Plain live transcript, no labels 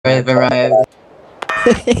I've arrived.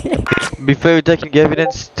 Before you taking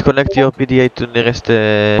evidence, connect your PDA to nearest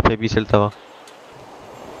FIB cell tower.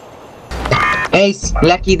 Ace,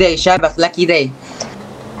 lucky day, Shabak, lucky day.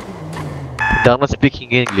 They are not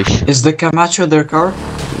speaking English. Is the Camacho their car?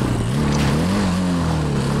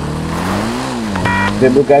 The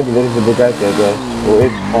Bugatti, there is a Bugatti, I guess. Or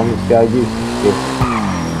it's from FIB.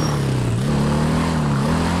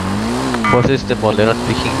 Process them all, they don't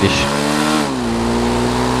speak English.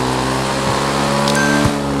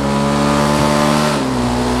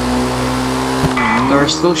 There are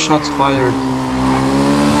still shots fired.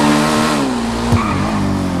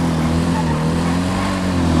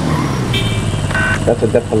 That's a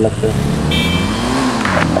death collector.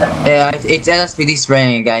 Yeah, it's LSPD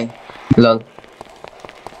spraying, guy. Lol.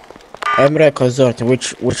 Emre Consort,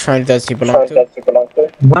 which file does he belong to?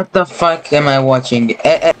 What the fuck am I watching?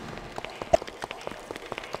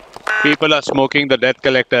 People are smoking the death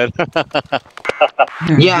collector.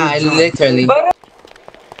 Yeah, literally.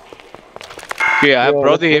 Okay, I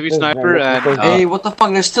brought the heavy sniper and Hey, what the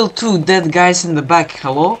fuck? There's still 2 dead guys in the back.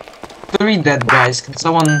 Hello? 3 dead guys. Can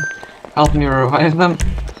someone help me revive them?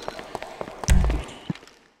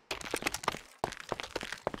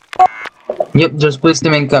 Yep, just place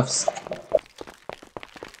them in cuffs.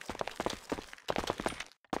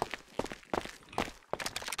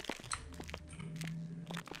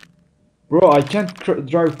 Bro, I can't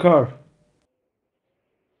drive car.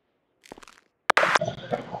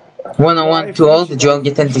 101 to all, did you all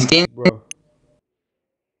get 10-15?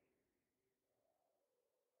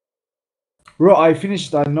 Bro, I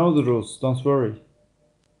finished. I know the rules. Don't worry.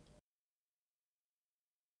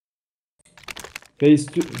 Phase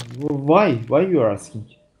 2. Why? Why you are asking?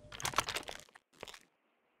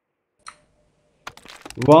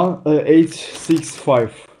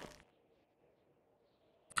 865.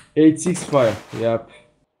 865. Yep.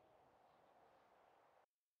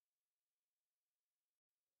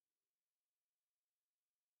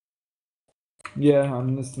 Yeah,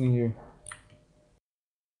 I'm listening you.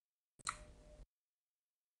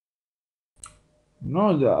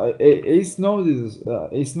 No, Ace know this.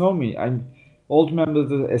 Ace know me. I'm old member of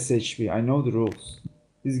the SHB. I know the rules.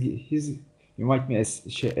 You might me as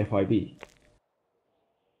FIB.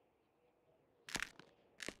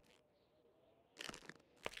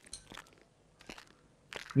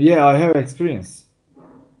 Yeah, I have experience.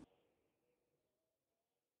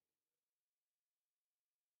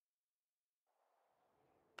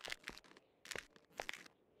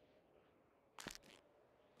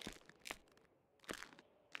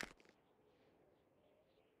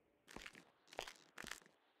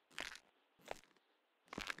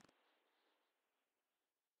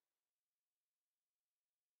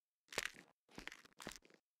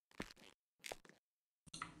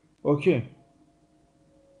 Okay.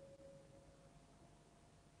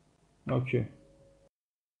 Okay.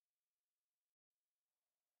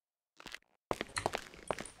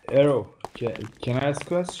 Arrow, can I ask a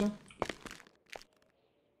question?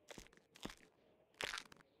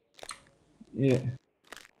 Yeah.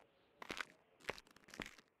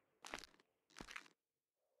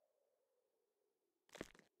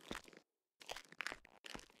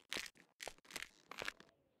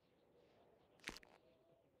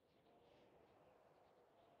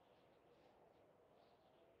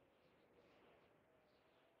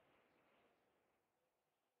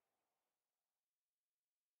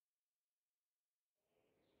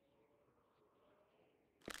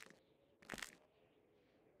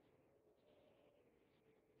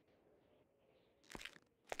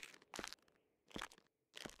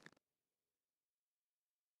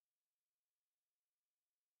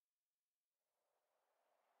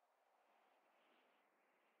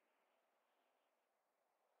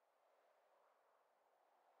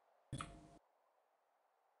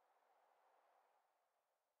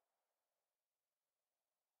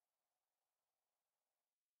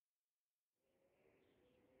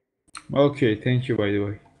 Okay, thank you by the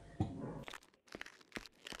way.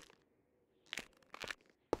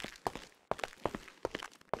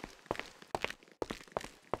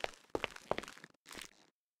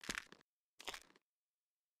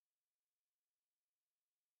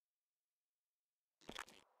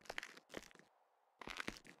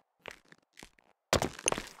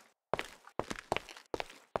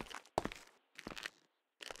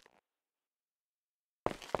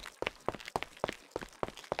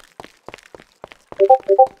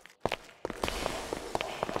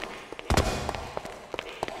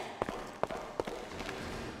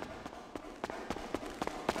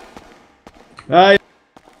 Hi.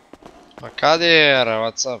 Kadir,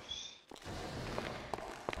 what's up?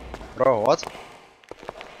 Bro, what?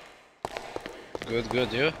 Good,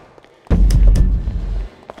 good, you?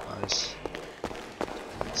 Nice.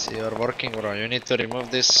 See, you're working, bro. You need to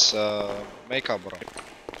remove this makeup, bro.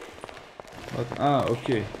 But,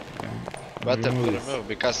 okay. Better to Remove this. remove,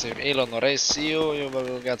 because if Elon or Ray see you, you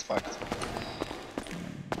will get fucked.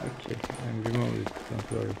 Okay, and remove it,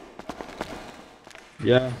 don't worry.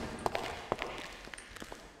 Yeah.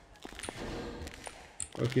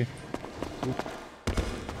 Okay.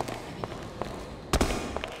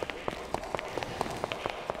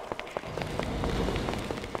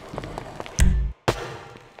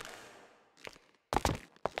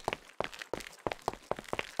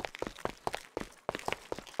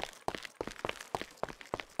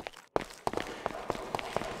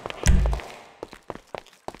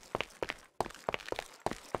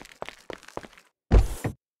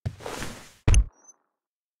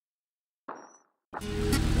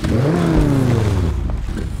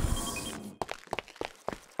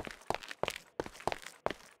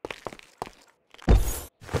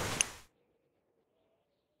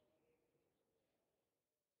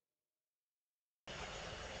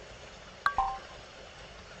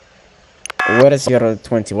 Where is your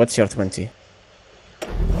 20? What's your 20?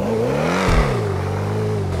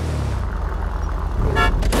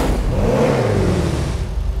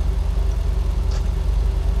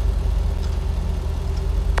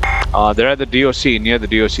 They're at the DOC, near the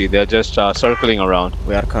DOC. They're just circling around.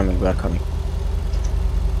 We are coming, we are coming.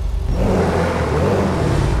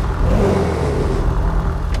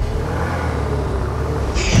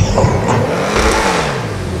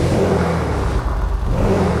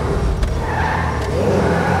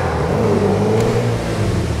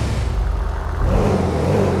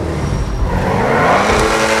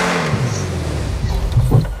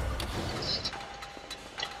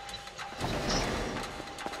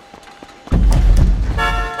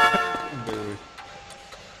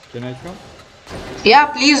 Can I come? Yeah,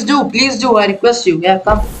 please do. I request you. Yeah,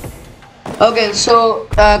 come. Okay, so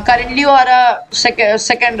currently you are a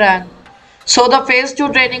second rank. So the phase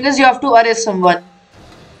 2 training is you have to arrest someone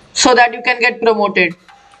so that you can get promoted.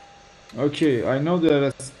 Okay, I know the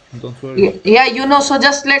rest. Don't worry. Yeah, you know. So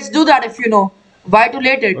just let's do that if you know. Why too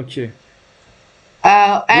late it? Okay.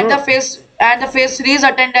 And Bro. the phase 3 is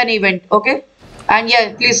attend an event. Okay. And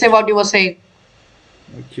yeah, please say what you were saying.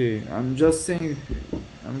 Okay, I'm just saying.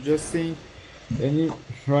 Any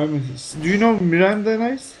rhyme? Do you know Miranda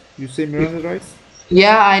Rice? You say Miranda Rice?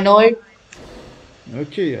 Yeah, I know it.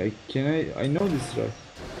 Okay, I know this right.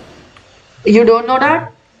 You don't know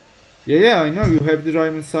that? Yeah, I know. You have the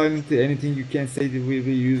rhyme and silent. Anything you can say that will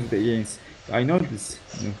be used against. I know this.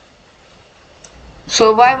 No.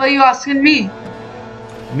 So why were you asking me?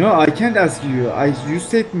 No, I can't ask you. You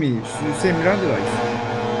said me. You say Miranda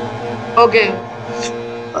Rice. Okay.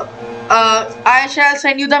 I shall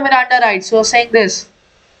send you the Miranda rights. You're saying this.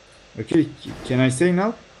 Okay, can I say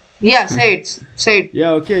now? Yeah, say it. Say it.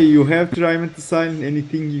 Yeah, okay. You have to rhyme and silent.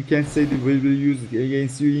 Anything you can say that will be used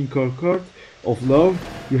against you in court of law.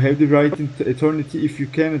 You have the right in eternity. If you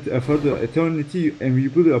cannot afford the eternity, and we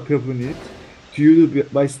will upon it to you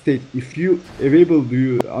by state. If you available, do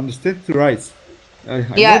you understand the rights?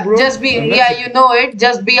 Yeah, know, bro. just be. Yeah, you know it.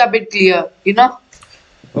 Just be a bit clear. You know.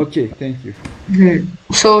 Okay, thank you.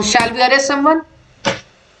 So shall we arrest someone?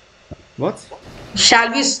 What? Shall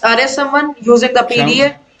we arrest someone using the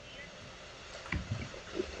PDA?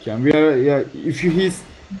 Can we? Yeah, if he's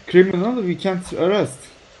criminal, we can't arrest.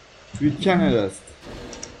 We can arrest.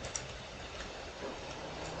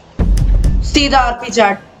 See the RP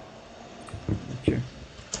chat. Okay.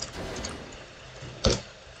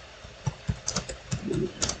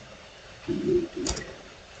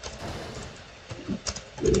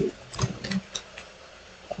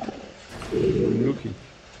 I'm looking.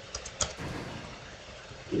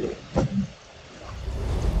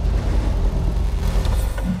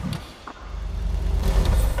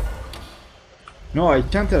 No, I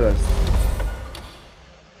can't arrest.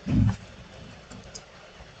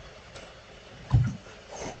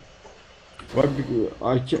 Why?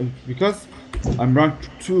 I can because I'm rank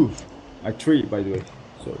 2. I 3 by the way.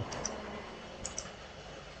 So.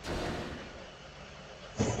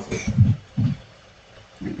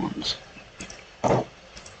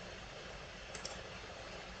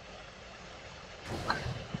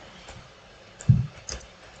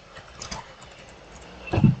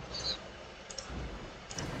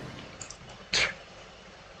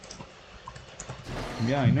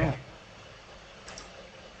 Yeah, I know.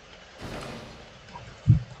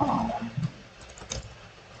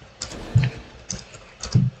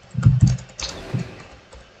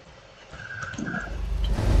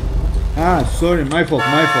 Ah, sorry, my fault.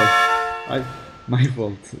 My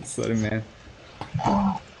fault. Sorry, man.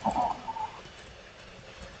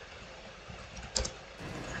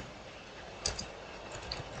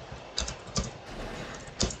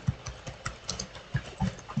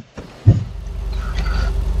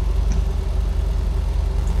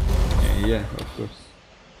 Yeah, of course.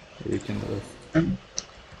 You can rest.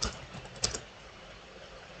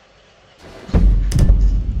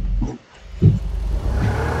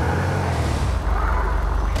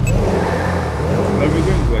 Where are we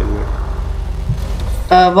going, by the way?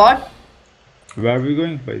 What? Where are we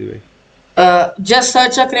going, by the way? Just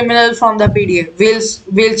search a criminal from the PDA.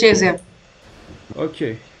 We'll chase him.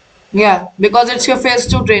 Okay. Yeah, because it's your phase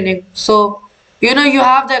 2 training. So, you know, you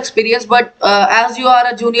have the experience, but as you are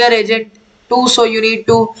a junior agent 2, so you need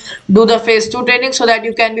to do the phase 2 training so that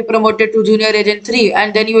you can be promoted to junior agent 3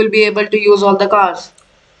 and then you will be able to use all the cars.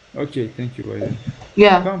 Okay, thank you, by the way.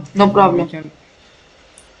 Yeah, Come, no we problem. can...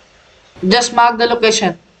 Just mark the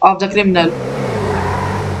location of the criminal.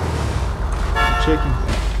 Checking.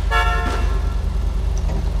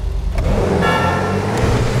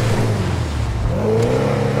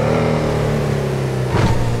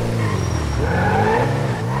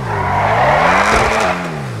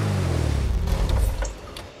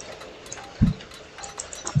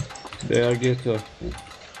 They are ghetto.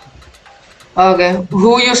 Okay,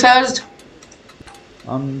 who you searched?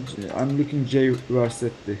 I'm looking J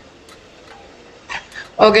Varsetti.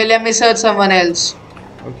 Okay, let me search someone else.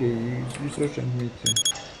 Okay, you search and me too.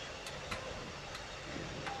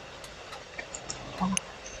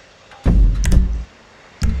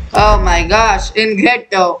 Oh my gosh, in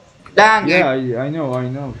ghetto. Dang Yeah, it. I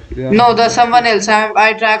know. No, there's someone else.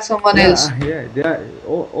 I tracked someone else. Yeah, they are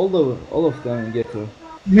all of them ghetto.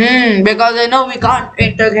 Because I know we can't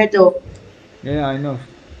enter ghetto. Yeah, I know.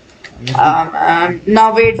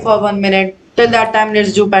 Now wait for 1 minute. Till that time,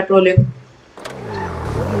 let's do patrolling.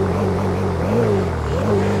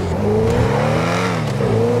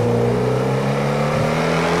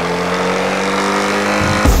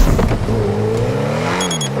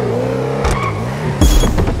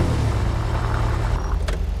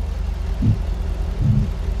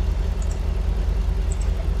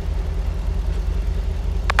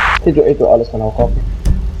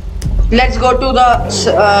 Let's go to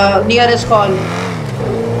the nearest call.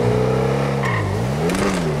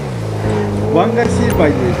 One guy's here, by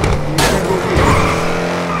the way. You can go here.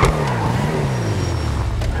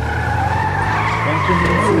 One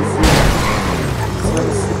criminal is here.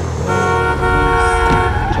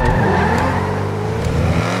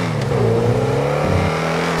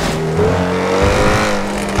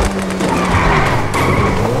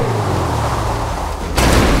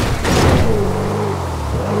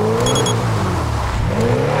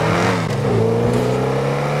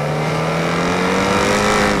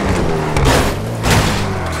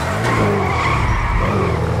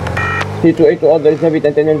 C28 to all, there is heavy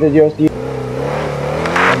tension in the DRC.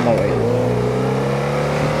 On my way.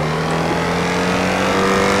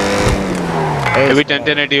 Heavy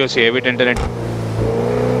 1010 at DOC, heavy 1010 at...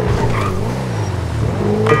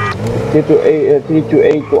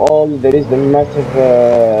 C28 to all, there is the massive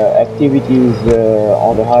activities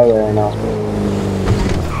on the highway right now.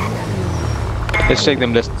 Let's check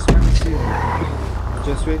them, let's...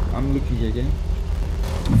 Just wait, I'm looking again.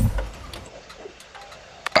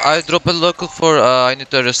 I drop a local for I need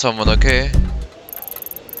to arrest someone, okay?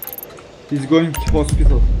 He's going to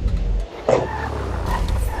hospital.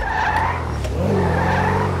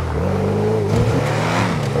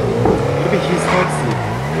 Maybe he's taxi.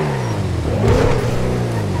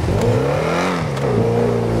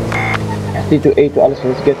 C28 to Alice,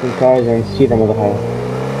 let's get in cars and see them on the highway.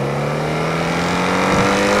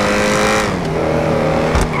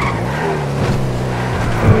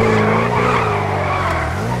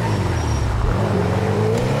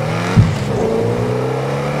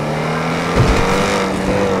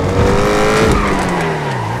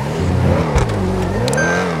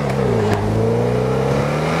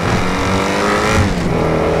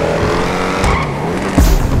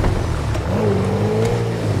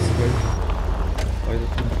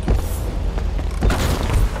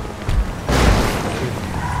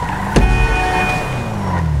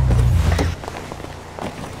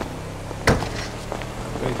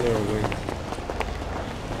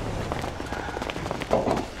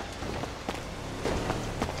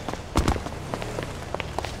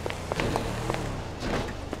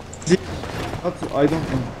 I don't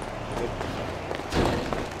know.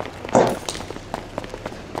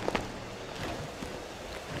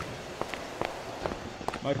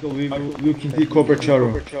 Michael, we look in the Cobra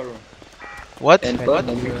Charon. What?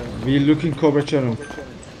 We look in Cobra Charon.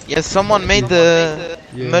 Yes, someone made the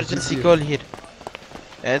emergency call here.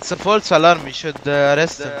 It's a false alarm. You should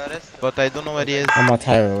arrest him. But I don't know where he is. I'm at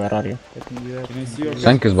highway, where are you? Can I see your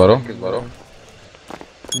Thank you, Baro.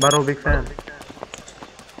 Baro, big fan.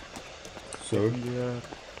 Sir?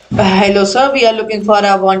 Hello, sir. We are looking for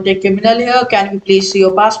a wanted criminal here. Can we please see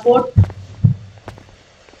your passport?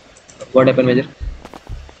 What happened, Major?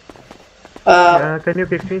 Can you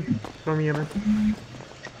pick me from EMS?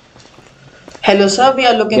 Hello, sir. We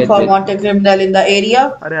are looking for a wanted criminal in the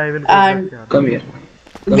area. I will And Come here.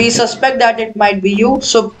 we suspect that it might be you.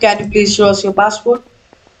 So, can you please show us your passport?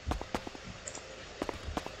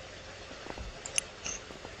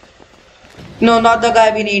 No, not the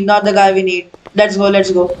guy we need. Not the guy we need. Let's go.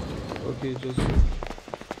 Let's go. Okay, just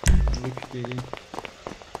look again.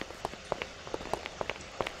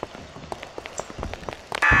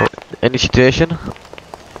 Any situation?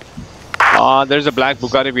 There's a black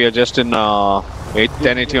Bugatti. We are just in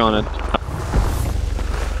 1080 on it.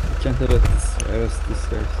 Can't arrest this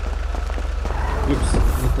guy. Oops,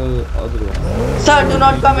 not the other one. Sir, do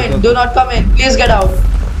not come in. Do not come in. Please get out.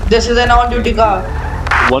 This is an on-duty car.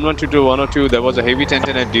 1122, 102. There was a heavy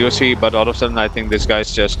tension at DOC, but all of a sudden I think this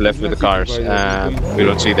guy's just left with the cars, and we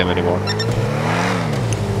don't see them anymore.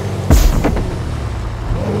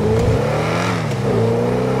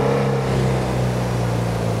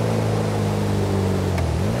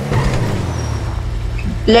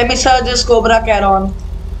 Let me search this Cobra Caron.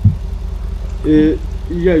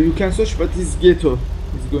 Yeah, you can search, but it's ghetto.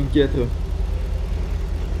 It's going ghetto.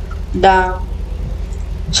 Damn.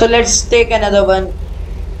 So let's take another one.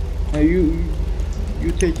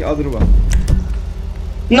 You take other one.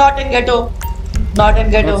 Not in ghetto. Not in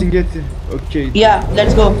ghetto. Not in ghetto. Okay. Yeah,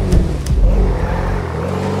 let's go.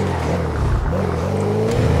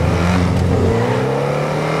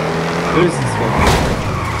 Where is this guy?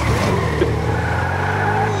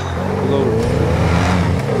 Hello.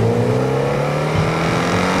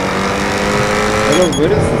 Hello,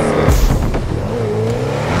 where is this guy?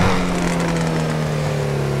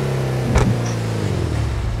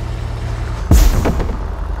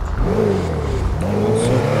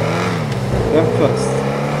 Fast.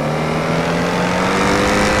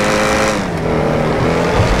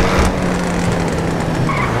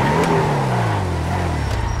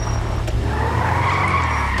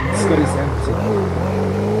 This car is empty.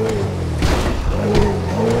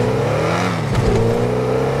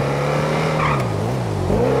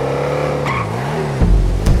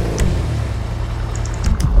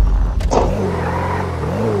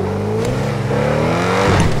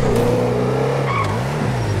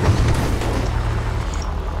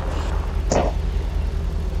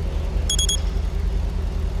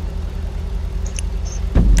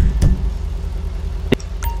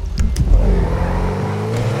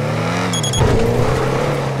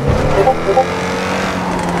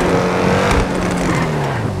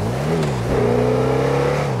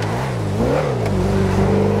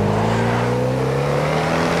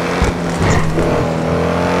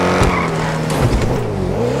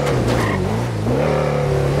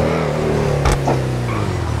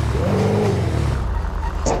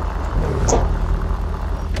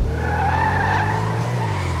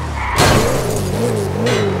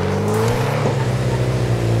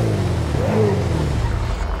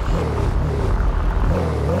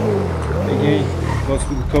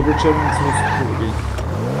 Cover German hospital again.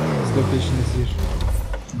 His location is here.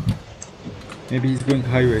 Maybe he's going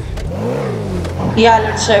highway. Yeah,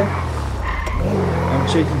 let's check. I'm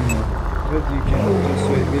checking now. But you can just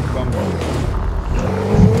wait 1 minute.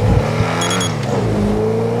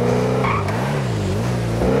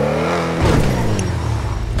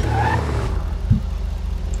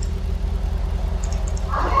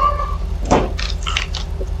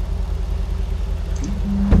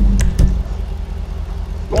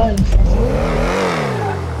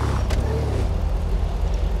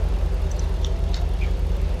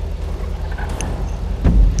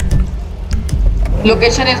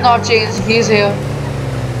 Location is not changed. He's here.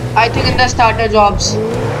 I think in the starter jobs.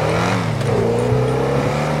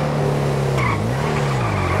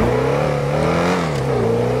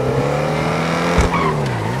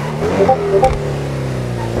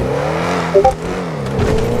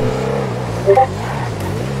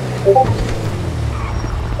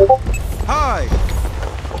 Hi.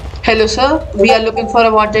 Hello, sir. We are looking for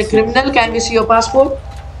a wanted criminal. Can we see your passport?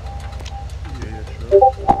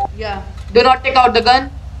 Yeah. Do not take out the gun.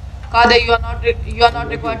 Kader, you are not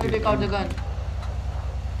required to take out the gun.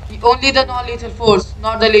 Only the non-lethal force,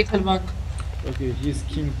 not the lethal one. Okay, he's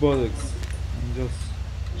King Bollocks. I'm just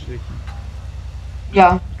checking.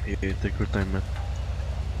 Yeah. Okay, take your time, man.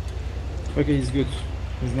 Okay, he's good.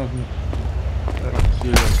 He's not.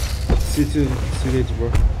 See you later,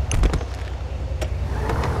 bro.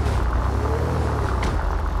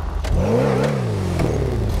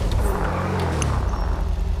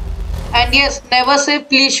 And yes, never say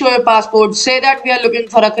please show your passport. Say that we are looking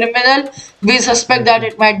for a criminal. We suspect that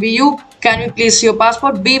it might be you. Can we please see your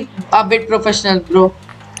passport? Be a bit professional, bro.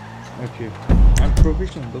 Okay. I'm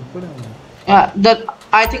professional, don't put it on me. That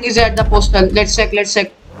I think is at the postal. Let's check. Let's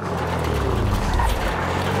check.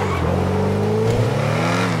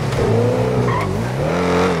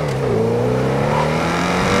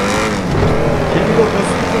 Can you go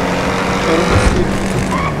hospital? Pharmacy.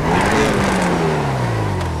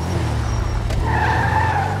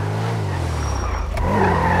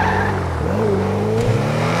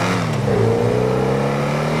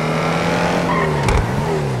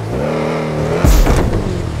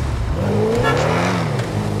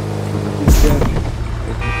 It's there.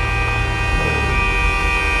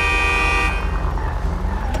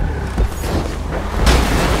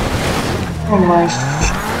 Oh my.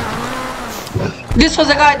 This was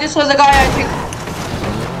a guy. This was a guy. I think.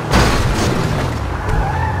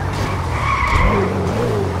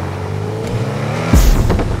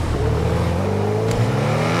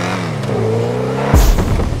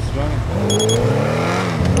 It's running.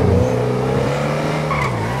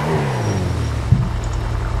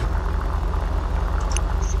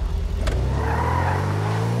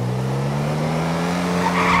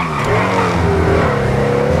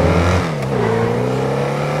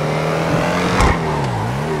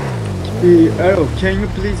 Arrow, can you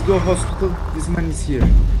please go hospital? This man is here.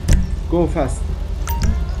 Go fast.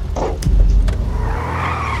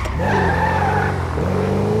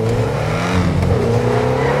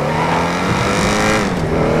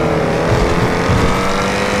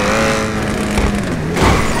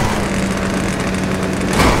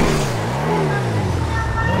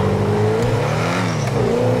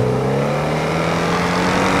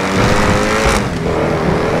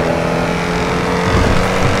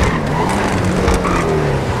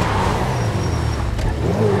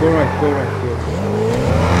 Go right, go right, go right.